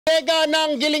Bodega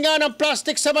ng gilingan ng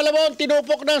plastik sa Malabon,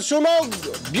 tinupok ng sunog.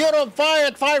 Bureau of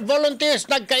Fire at Fire Volunteers,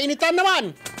 nagkainitan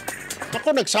naman. Ako,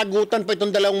 nagsagutan pa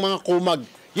itong dalawang mga kumag.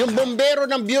 Yung bumbero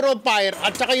ng Bureau of Fire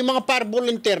at saka yung mga fire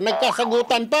volunteer,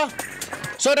 nagkasagutan pa.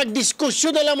 So,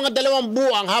 nagdiskusyon na lang mga dalawang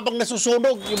buwang habang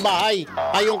nasusunog yung bahay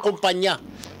ay yung kumpanya.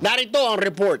 Narito ang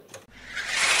report.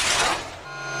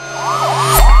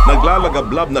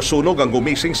 Naglalagablab na sunog ang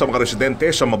gumising sa mga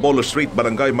residente sa Mabolo Street,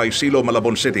 Barangay Maysilo,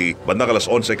 Malabon City, bandang alas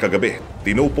 11 kagabi.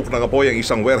 Tinupok ng apoy ang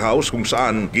isang warehouse kung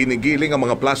saan ginigiling ang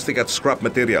mga plastic at scrap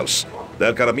materials.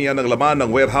 Dahil karamihan ng laman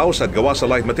ng warehouse at gawa sa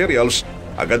light materials,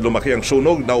 agad lumaki ang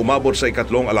sunog na umabot sa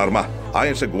ikatlong alarma.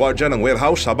 Ayon sa gwardiya ng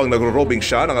warehouse, habang nagro-robing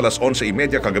siya ng alas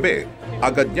 11:30 kagabi,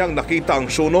 agad niyang nakita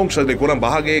ang sunog sa likurang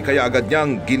bahagi kaya agad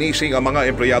niyang ginising ang mga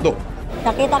empleyado.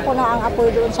 Nakita ko na ang apoy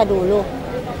doon sa dulo.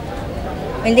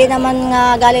 Hindi naman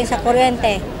nga galing sa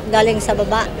kuryente, galing sa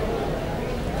baba.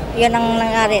 Yan ang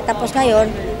nangyari. Tapos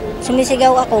ngayon,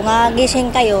 sumisigaw ako nga,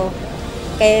 gising kayo.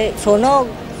 Kay sunog.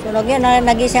 Sunog yun,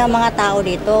 nagising ang mga tao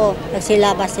dito.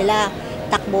 Nagsilabas sila,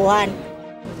 takbuhan.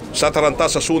 Sa taranta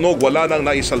sa sunog, wala nang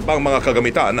naisalbang mga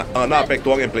kagamitan ang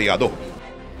naapektuang empleyado.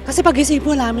 Kasi pag-isip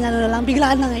po namin, lang,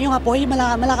 biglaan lang yung apoy,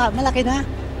 malaki na.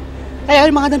 Kaya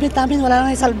yung mga damit namin, wala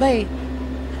nang naisalba eh.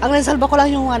 Ang naisalba ko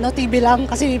lang yung TV lang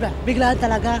kasi biglaan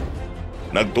talaga.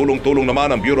 Nagtulong-tulong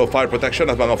naman ang Bureau of Fire Protection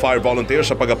at mga fire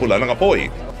volunteers sa pag-apula ng apoy.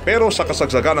 Pero sa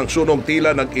kasagsagan ng sunog,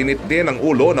 tila nag-init din ang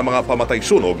ulo ng mga pamatay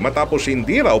sunog matapos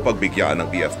hindi raw pagbigyan ng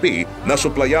BFP na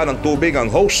suplayan ng tubig ang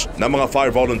hose ng mga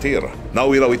fire volunteer.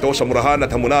 Nauwi raw ito sa murahan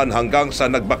at hamunan hanggang sa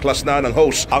nagbaklas na ng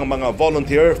hose ang mga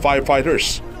volunteer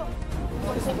firefighters.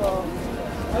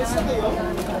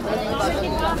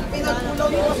 Pinagpulaw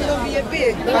nyo kasi ng BFP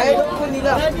eh. Kaya daw po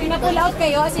nila. Pinapulaw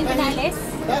kayo as in pinalis?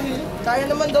 Kaya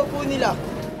naman daw po nila.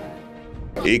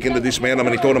 Ikinadismaya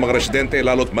naman ito ng mga residente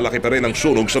lalo't malaki pa rin ang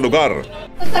sunog sa lugar.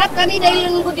 Trap kami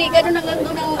dahil yung bodega doon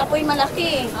ng apoy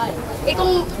malaki. Eh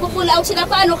kung pupulaw sila,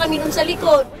 paano kami doon sa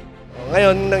likod?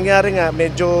 Ngayon, nangyari nga,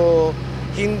 medyo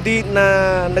hindi na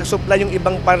nagsupply yung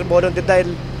ibang fire volunteer dahil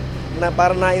na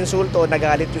para na-insulto,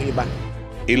 nagalit yung iba.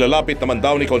 Ilalapit naman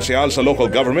daw ni Konsehal sa local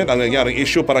government ang nangyaring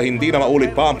issue para hindi na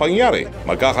maulit pa ang pangyayari.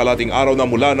 Magkakalating araw na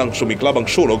mula nang sumiklab ang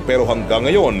sunog pero hanggang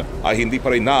ngayon ay hindi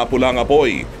pa rin naapula ang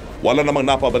apoy. Wala namang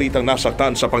napabalitang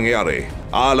nasaktan sa pangyayari.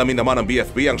 Aalamin naman ng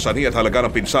BFP ang sanhi at halaga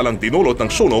ng pinsalang dinulot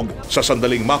ng sunog sa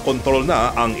sandaling makontrol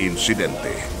na ang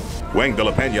insidente. Weng de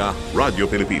la Peña, Radio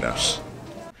Pilipinas.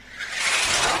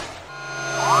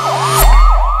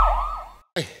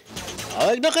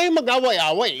 Ay, na kayo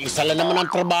mag-away-away. Isa lang naman ang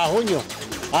trabaho nyo.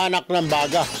 Anak ng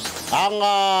baga. Ang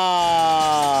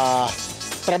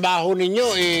trabaho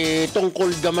ninyo tungkol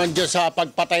naman dyan sa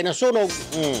pagpatay ng sunog.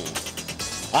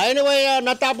 Anyway,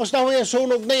 natapos na ho yung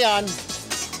sunog na yan.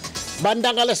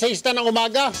 Bandang alas 6 na ng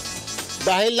umaga.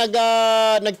 Dahil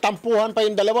nagtampuhan pa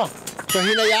yung dalawa. So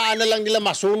hinayaan na lang nila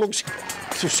masunog.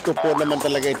 Sus ko po naman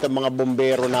talaga itong mga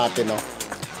bumbero natin. Oh.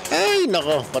 Ay,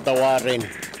 nako, patawarin.